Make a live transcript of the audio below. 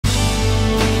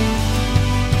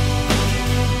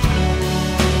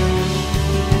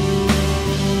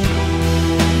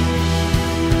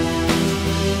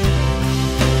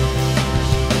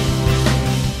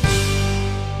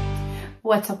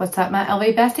What's up, my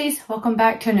LV besties? Welcome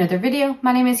back to another video.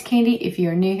 My name is Candy. If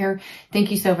you're new here, thank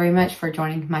you so very much for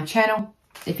joining my channel.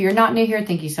 If you're not new here,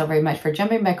 thank you so very much for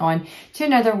jumping back on to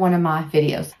another one of my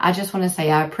videos. I just want to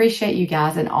say I appreciate you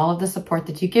guys and all of the support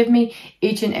that you give me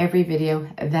each and every video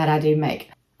that I do make.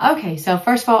 Okay, so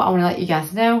first of all, I want to let you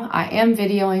guys know I am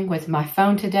videoing with my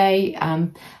phone today.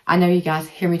 I know you guys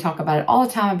hear me talk about it all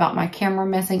the time about my camera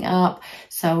messing up.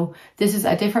 So this is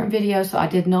a different video, so I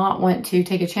did not want to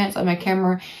take a chance on my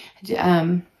camera. Did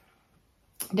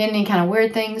any kind of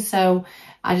weird things, so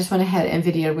I just went ahead and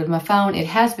videoed with my phone. It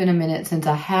has been a minute since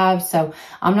I have, so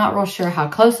I'm not real sure how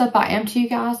close up I am to you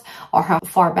guys or how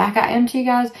far back I am to you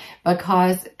guys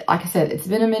because, like I said, it's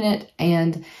been a minute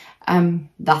and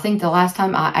I think the last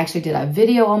time I actually did a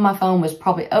video on my phone was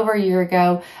probably over a year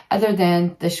ago, other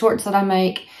than the shorts that I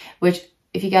make, which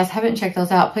if you guys haven't checked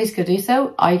those out, please go do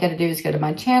so. All you got to do is go to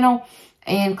my channel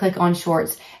and click on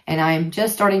shorts, and I'm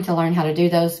just starting to learn how to do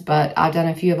those, but I've done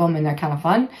a few of them and they're kind of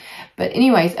fun. But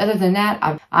anyways, other than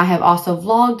that, I have also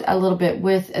vlogged a little bit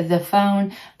with the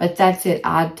phone, but that's it.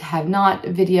 I have not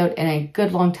videoed in a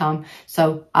good long time,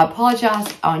 so I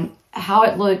apologize on how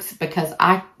it looks because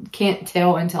I can't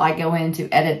tell until I go in to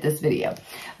edit this video.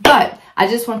 But I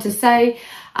just want to say,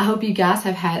 I hope you guys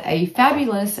have had a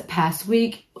fabulous past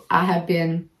week. I have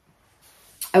been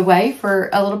away for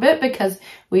a little bit because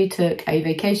we took a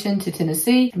vacation to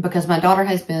Tennessee because my daughter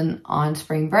has been on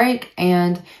spring break,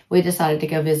 and we decided to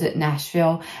go visit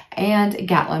Nashville and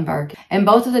Gatlinburg. And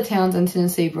both of the towns in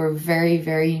Tennessee were very,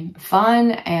 very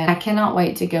fun, and I cannot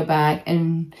wait to go back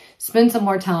and spend some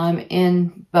more time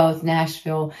in both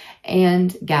Nashville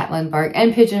and Gatlinburg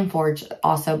and Pigeon Forge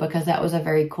also, because that was a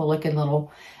very cool looking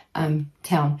little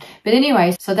town. But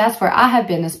anyways, so that's where I have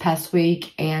been this past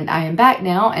week, and I am back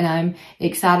now, and I'm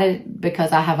excited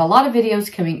because I have a lot of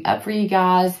videos coming up for you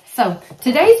guys. So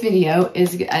today's video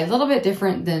is a little bit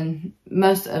different than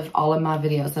most of all of my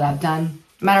videos that I've done.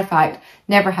 Matter of fact,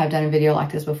 never have done a video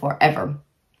like this before, ever.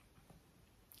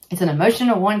 It's an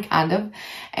emotional one, kind of,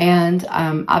 and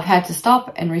I've had to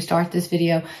stop and restart this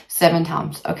video 7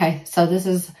 times. Okay, so this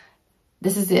is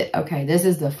it. Okay, this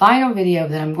is the final video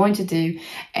that I'm going to do,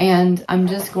 and I'm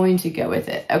just going to go with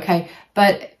it. Okay,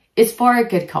 but it's for a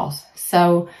good cause.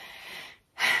 So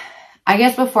I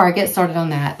guess before I get started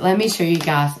on that, let me show you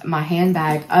guys my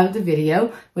handbag of the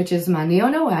video, which is my Neo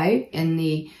Noe in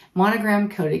the monogram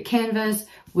coated canvas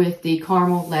with the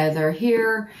caramel leather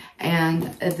here and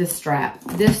the strap.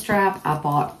 This strap I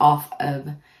bought off of,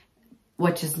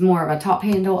 which is more of a top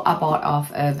handle, I bought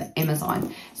off of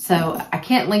Amazon. So I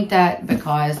can't link that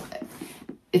because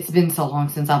it's been so long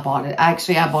since I bought it.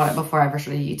 Actually, I bought it before I ever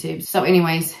started YouTube. So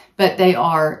anyways, but they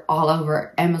are all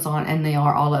over Amazon and they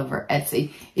are all over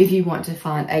Etsy if you want to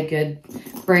find a good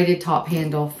braided top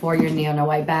handle for your Neo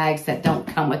Noe bags that don't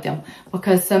come with them,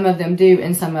 because some of them do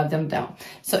and some of them don't.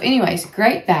 So anyways,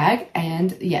 great bag,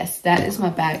 and yes, that is my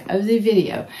bag of the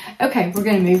video. Okay, we're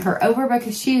going to move her over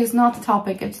because she is not the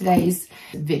topic of today's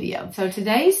video. So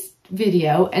today's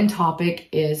video and topic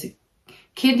is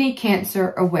kidney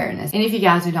cancer awareness. And if you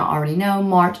guys do not already know,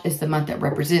 March is the month that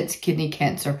represents kidney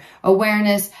cancer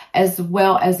awareness, as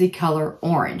well as the color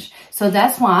orange. So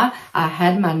that's why I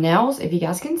had my nails, if you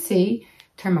guys can see,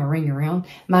 turn my ring around,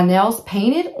 my nails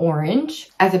painted orange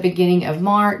at the beginning of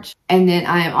March. And then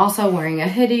I am also wearing a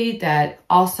hoodie that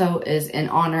also is in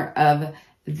honor of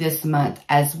this month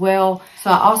as well.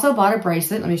 So I also bought a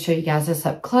bracelet. Let me show you guys this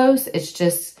up close. It's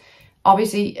just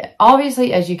obviously,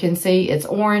 as you can see, it's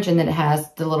orange, and then it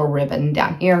has the little ribbon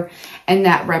down here, and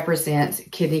that represents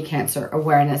kidney cancer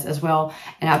awareness as well.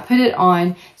 And I put it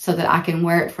on so that I can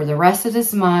wear it for the rest of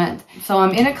this month. So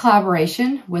I'm in a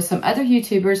collaboration with some other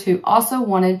YouTubers who also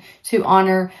wanted to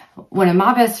honor one of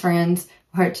my best friends,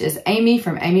 which is Amy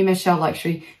from Amy Michelle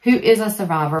Luxury, who is a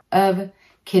survivor of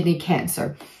kidney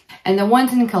cancer. And the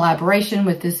ones in collaboration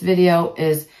with this video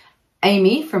is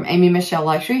Amy from Amy Michelle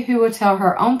Luxury, who will tell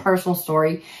her own personal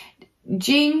story,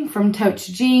 Jean from Totes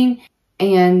Jean,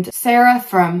 and Sarah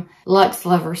from Luxe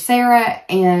Lover Sarah,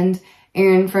 and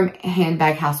Erin from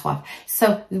Handbag Housewife.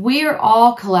 So we are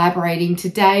all collaborating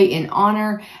today in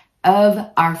honor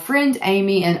of our friend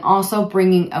Amy, and also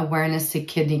bringing awareness to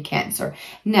kidney cancer.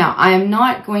 Now, I am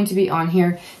not going to be on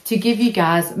here to give you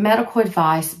guys medical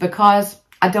advice because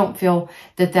I don't feel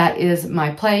that that is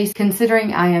my place,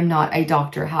 considering I am not a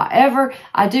doctor. However,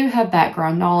 I do have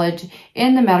background knowledge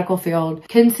in the medical field,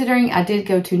 considering I did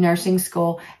go to nursing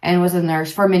school and was a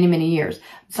nurse for many, many years.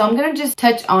 So I'm going to just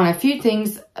touch on a few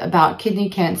things about kidney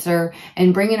cancer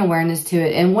and bringing awareness to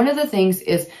it. And one of the things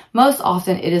is most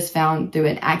often it is found through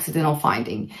an accidental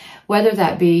finding, whether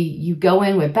that be you go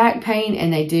in with back pain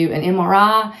and they do an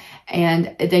MRI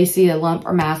and they see a lump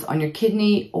or mass on your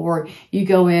kidney, or you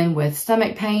go in with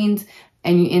stomach pains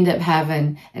and you end up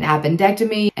having an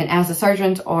appendectomy. And as the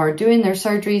surgeons are doing their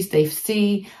surgeries, they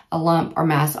see a lump or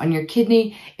mass on your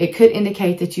kidney. It could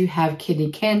indicate that you have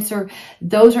kidney cancer.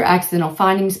 Those are accidental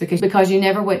findings because you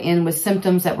never went in with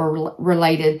symptoms that were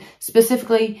related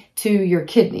specifically to your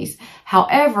kidneys.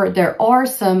 However, there are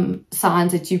some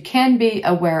signs that you can be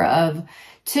aware of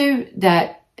too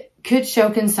that could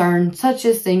show concern, such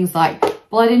as things like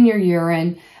blood in your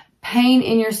urine, pain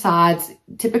in your sides,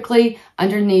 typically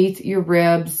underneath your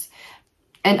ribs,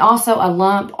 and also a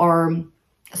lump or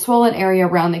swollen area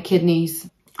around the kidneys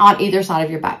on either side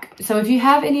of your back. So if you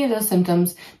have any of those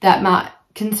symptoms that might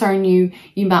concern you,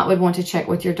 you might would want to check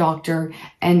with your doctor,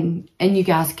 and you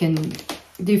guys can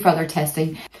do further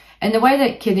testing. And the way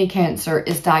that kidney cancer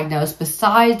is diagnosed,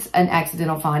 besides an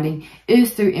accidental finding,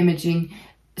 is through imaging,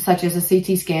 such as a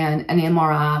CT scan, an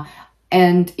MRI,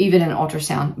 and even an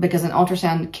ultrasound, because an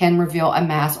ultrasound can reveal a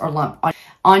mass or lump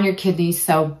on your kidneys.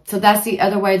 So that's the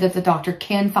other way that the doctor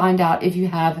can find out if you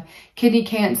have kidney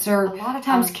cancer. A lot of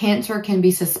times cancer can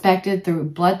be suspected through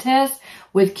blood tests.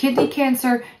 With kidney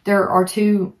cancer, there are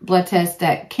 2 blood tests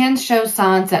that can show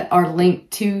signs that are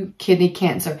linked to kidney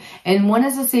cancer. And one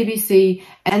is a CBC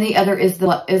and the other is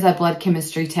a blood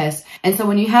chemistry test. And so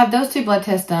when you have those 2 blood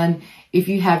tests done, if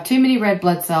you have too many red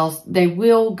blood cells, they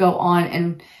will go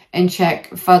on and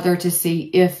check further to see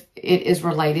if it is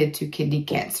related to kidney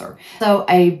cancer. So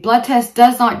a blood test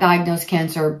does not diagnose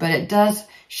cancer, but it does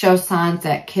show signs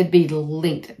that could be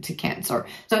linked to cancer.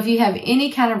 So if you have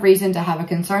any kind of reason to have a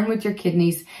concern with your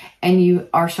kidneys and you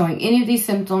are showing any of these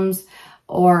symptoms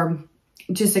or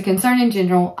just a concern in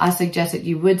general, I suggest that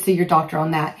you would see your doctor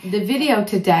on that. The video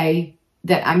today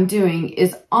that I'm doing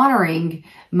is honoring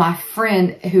my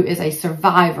friend who is a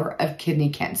survivor of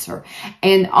kidney cancer.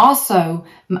 And also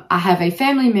I have a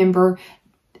family member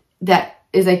that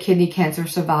is a kidney cancer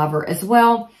survivor as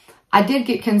well. I did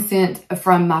get consent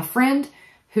from my friend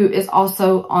who is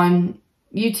also on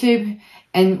YouTube,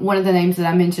 and one of the names that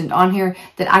I mentioned on here,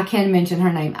 that I can mention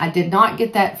her name. I did not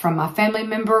get that from my family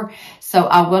member, so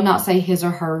I will not say his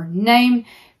or her name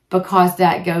because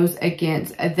that goes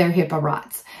against their HIPAA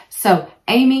rights. So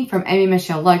Amy from Amy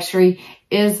Michelle Luxury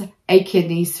is a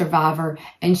kidney survivor,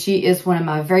 and she is one of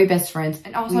my very best friends.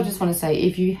 And also just want to say,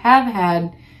 if you have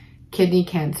had kidney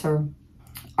cancer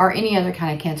or any other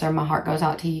kind of cancer, my heart goes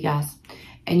out to you guys.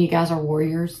 And you guys are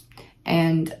warriors,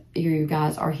 and you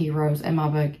guys are heroes in my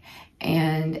book.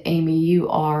 And Amy, you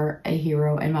are a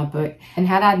hero in my book. And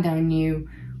had I known you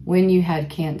when you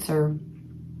had cancer,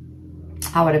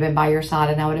 I would have been by your side,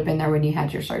 and I would have been there when you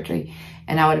had your surgery.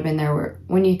 And I would have been there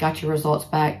when you got your results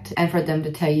back, and for them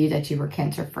to tell you that you were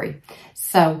cancer free.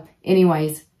 So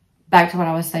anyways, back to what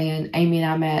I was saying, Amy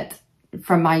and I met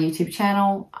from my YouTube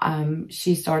channel.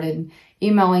 She started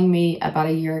emailing me about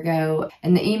a year ago,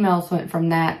 and the emails went from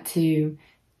that to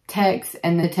text,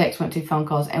 and the text went to phone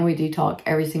calls, and we do talk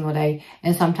every single day,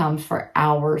 and sometimes for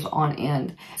hours on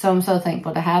end. So I'm so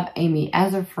thankful to have Amy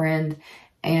as a friend,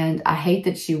 and I hate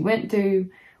that she went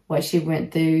through what she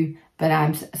went through, but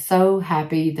I'm so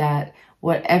happy that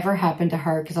whatever happened to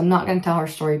her, because I'm not going to tell her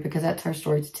story because that's her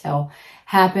story to tell,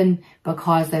 happened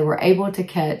because they were able to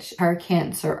catch her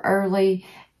cancer early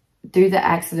through the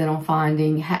accidental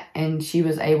finding, and she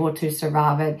was able to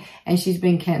survive it, and she's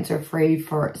been cancer free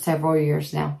for several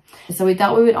years now. So we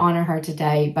thought we would honor her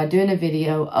today by doing a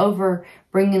video over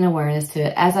bringing awareness to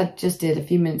it, as I just did a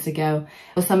few minutes ago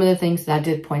with some of the things that I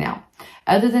did point out.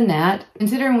 Other than that,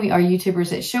 considering we are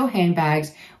YouTubers that show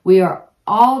handbags, we are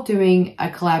all doing a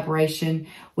collaboration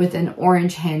with an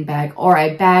orange handbag, or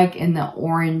a bag in the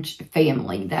orange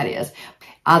family, that is,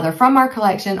 either from our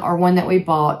collection or one that we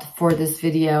bought for this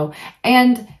video.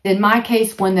 And in my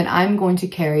case, one that I'm going to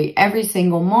carry every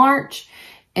single March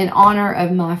in honor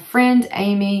of my friend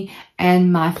Amy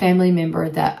and my family member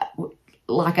that,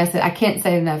 like I said, I can't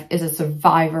say it enough, is a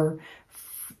survivor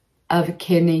of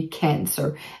kidney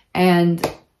cancer. And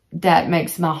that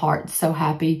makes my heart so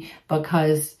happy,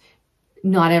 because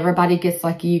not everybody gets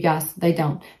like you guys. They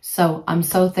don't. So I'm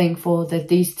so thankful that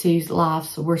these 2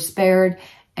 lives were spared.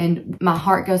 And my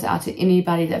heart goes out to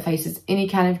anybody that faces any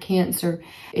kind of cancer.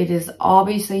 It is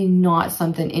obviously not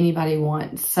something anybody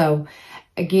wants. So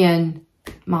again,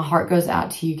 my heart goes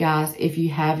out to you guys if you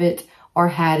have it or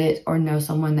had it or know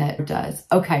someone that does.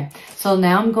 Okay, so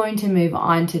now I'm going to move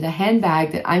on to the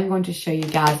handbag that I'm going to show you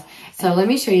guys. So let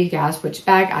me show you guys which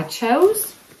bag I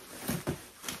chose.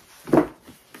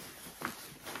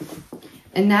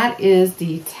 And that is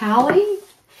the Tally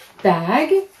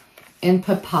bag in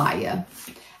papaya.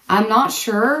 I'm not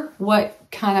sure what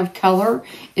kind of color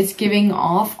it's giving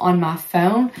off on my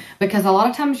phone, because a lot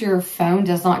of times your phone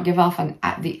does not give off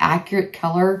the accurate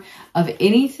color of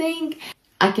anything.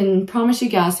 I can promise you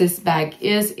guys this bag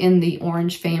is in the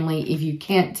orange family. If you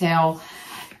can't tell,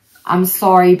 I'm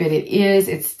sorry, but it is.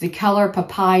 It's the color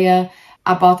papaya.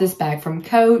 I bought this bag from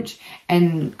Coach,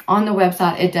 and on the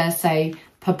website it does say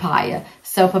papaya.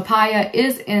 So papaya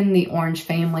is in the orange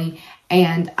family,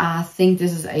 and I think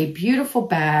this is a beautiful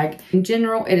bag. In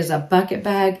general, it is a bucket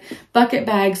bag. Bucket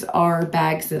bags are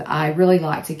bags that I really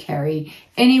like to carry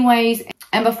anyways.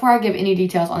 And before I give any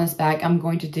details on this bag, I'm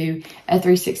going to do a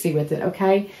 360 with it,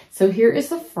 okay? So here is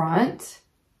the front.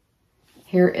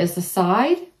 Here is the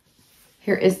side.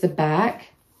 Here is the back,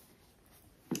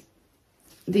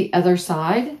 the other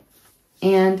side,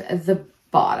 and the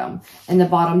bottom. And the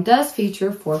bottom does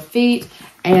feature 4 feet,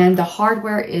 and the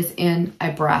hardware is in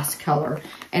a brass color.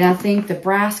 And I think the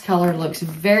brass color looks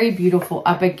very beautiful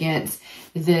up against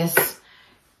this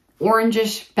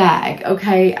orangish bag,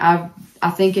 okay? I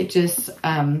think it just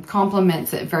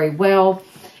complements it very well.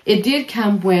 It did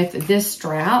come with this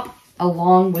strap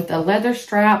along with a leather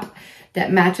strap that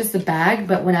matches the bag,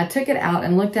 but when I took it out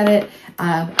and looked at it,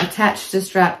 I attached the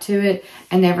strap to it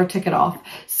and never took it off.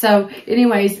 So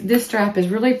anyways, this strap is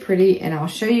really pretty, and I'll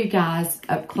show you guys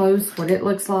up close what it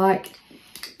looks like.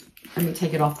 Let me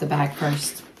take it off the bag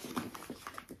first.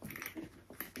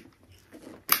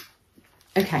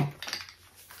 Okay,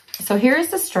 so here is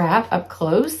the strap up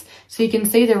close. So you can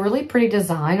see the really pretty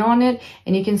design on it,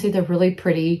 and you can see the really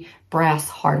pretty brass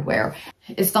hardware.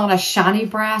 It's not a shiny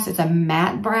brass, it's a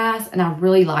matte brass, and I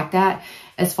really like that.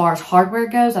 As far as hardware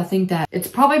goes, I think that it's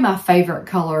probably my favorite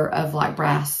color of like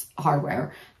brass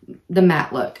hardware, the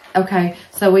matte look. Okay,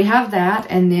 so we have that,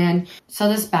 and then, so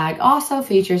this bag also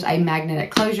features a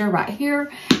magnetic closure right here,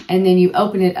 and then you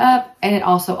open it up, and it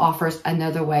also offers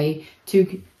another way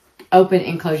to open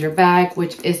and close your bag,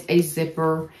 which is a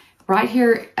zipper right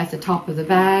here at the top of the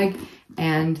bag.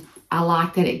 And I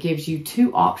like that it gives you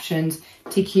 2 options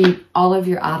to keep all of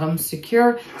your items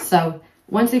secure. So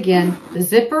once again, the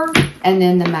zipper and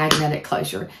then the magnetic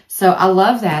closure. So I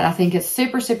love that. I think it's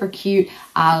super, super cute.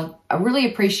 I really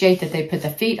appreciate that they put the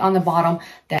feet on the bottom,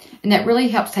 and that really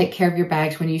helps take care of your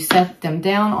bags when you set them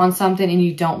down on something and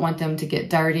you don't want them to get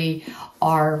dirty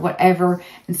or whatever.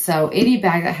 And so any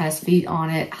bag that has feet on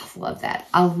it, I love that.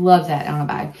 I love that on a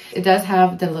bag. It does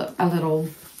have a little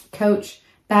Coach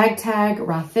bag tag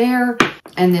right there.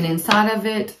 And then inside of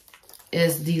it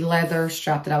is the leather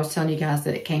strap that I was telling you guys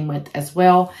that it came with as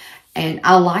well. And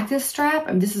I like this strap.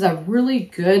 And this is a really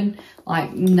good,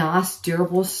 like, nice,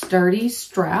 durable, sturdy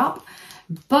strap.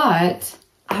 But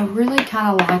I really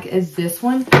kind of like this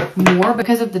one more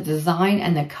because of the design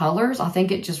and the colors. I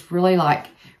think it just really, like,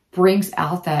 brings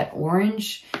out that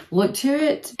orange look to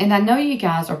it. And I know you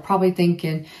guys are probably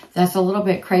thinking that's a little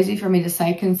bit crazy for me to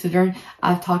say, considering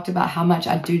I've talked about how much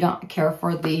I do not care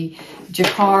for the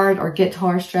jacquard or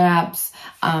guitar straps.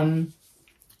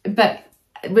 But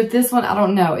with this one, I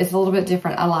don't know. It's a little bit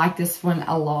different. I like this one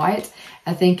a lot.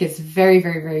 I think it's very,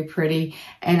 very, very pretty,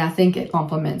 and I think it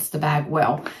complements the bag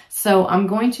well. So I'm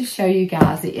going to show you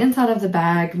guys the inside of the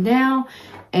bag now,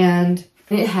 and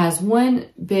it has one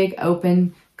big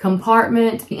open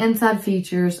compartment. The inside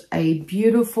features a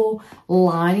beautiful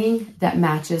lining that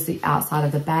matches the outside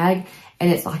of the bag,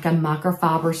 and it's like a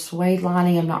microfiber suede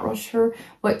lining. I'm not real sure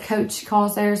what Coach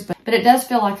calls theirs, but it does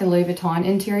feel like a Louis Vuitton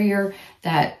interior,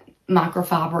 that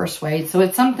microfiber or suede. So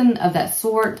it's something of that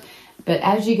sort, but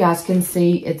as you guys can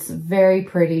see, it's very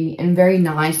pretty and very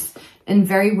nice and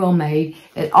very well made.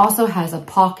 It also has a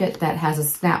pocket that has a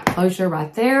snap closure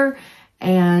right there,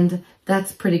 and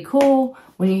that's pretty cool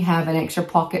when you have an extra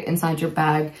pocket inside your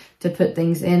bag to put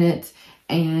things in it.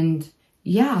 And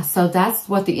yeah, so that's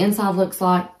what the inside looks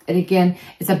like. And again,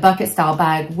 it's a bucket style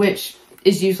bag, which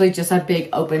is usually just a big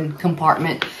open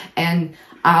compartment. And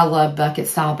I love bucket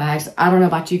style bags. I don't know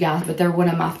about you guys, but they're one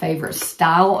of my favorite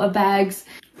style of bags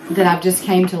that I've just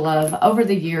came to love over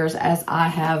the years as I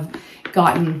have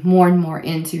gotten more and more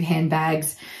into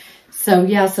handbags. So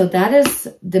yeah, so that is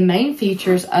the main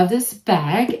features of this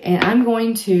bag, and I'm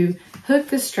going to hook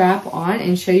the strap on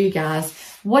and show you guys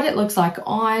what it looks like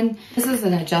on. This is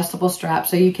an adjustable strap,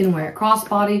 so you can wear it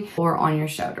crossbody or on your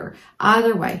shoulder.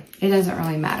 Either way, it doesn't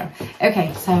really matter.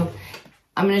 Okay, so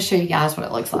I'm going to show you guys what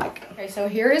it looks like. Okay, so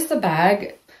here is the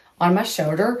bag on my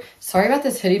shoulder. Sorry about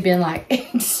this hoodie being like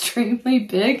extremely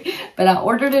big, but I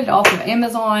ordered it off of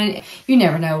Amazon. You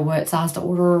never know what size to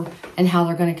order and how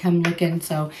they're going to come looking,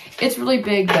 so it's really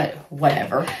big, but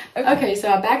whatever. Okay,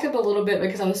 so I backed up a little bit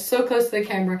because I was so close to the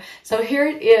camera. So here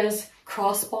it is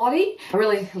crossbody. I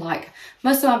really like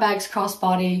most of my bags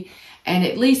crossbody, and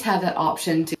at least have that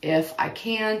option to, if I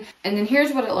can. And then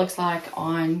here's what it looks like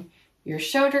on your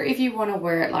shoulder if you want to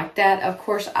wear it like that. Of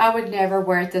course, I would never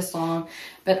wear it this long,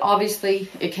 but obviously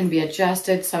it can be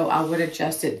adjusted, so I would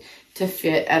adjust it to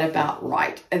fit at about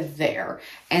right there.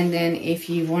 And then if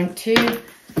you want to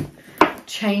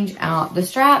change out the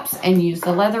straps and use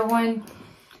the leather one,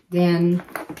 then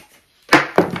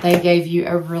they gave you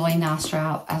a really nice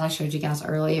strap, as I showed you guys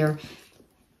earlier.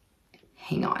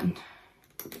 Hang on.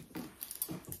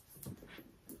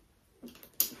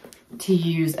 To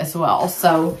use as well.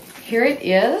 So here it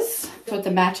is with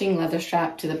the matching leather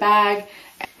strap to the bag.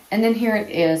 And then here it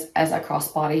is as a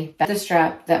crossbody, the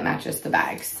strap that matches the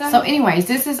bag. So anyways,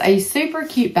 this is a super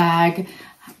cute bag.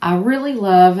 I really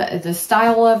love the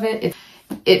style of it.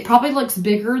 It probably looks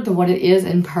bigger than what it is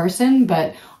in person,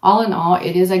 but all in all,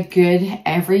 it is a good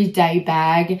everyday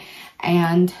bag,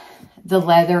 and the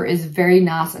leather is very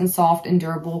nice and soft and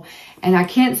durable, and I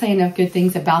can't say enough good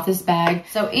things about this bag.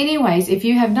 So anyways, if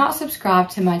you have not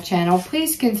subscribed to my channel,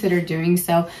 please consider doing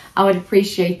so. I would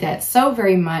appreciate that so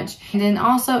very much. And then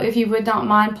also, if you would not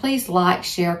mind, please like,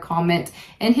 share, comment,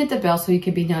 and hit the bell so you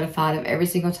can be notified of every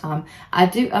single time I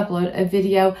do upload a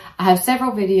video. I have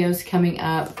several videos coming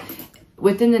up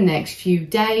within the next few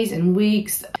days and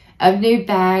weeks of new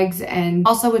bags, and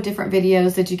also with different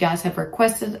videos that you guys have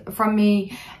requested from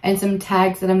me, and some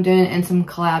tags that I'm doing, and some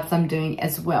collabs I'm doing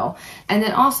as well. And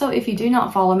then also, if you do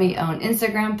not follow me on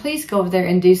Instagram, please go over there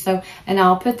and do so, and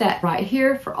I'll put that right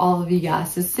here for all of you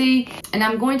guys to see. And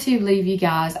I'm going to leave you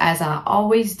guys, as I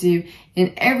always do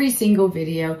in every single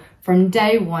video, from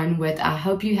day one with, I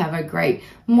hope you have a great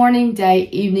morning, day,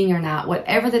 evening, or night,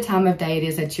 whatever the time of day it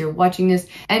is that you're watching this.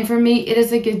 And for me, it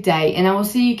is a good day, and I will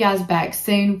see you guys back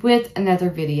soon with another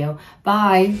video.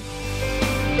 Bye.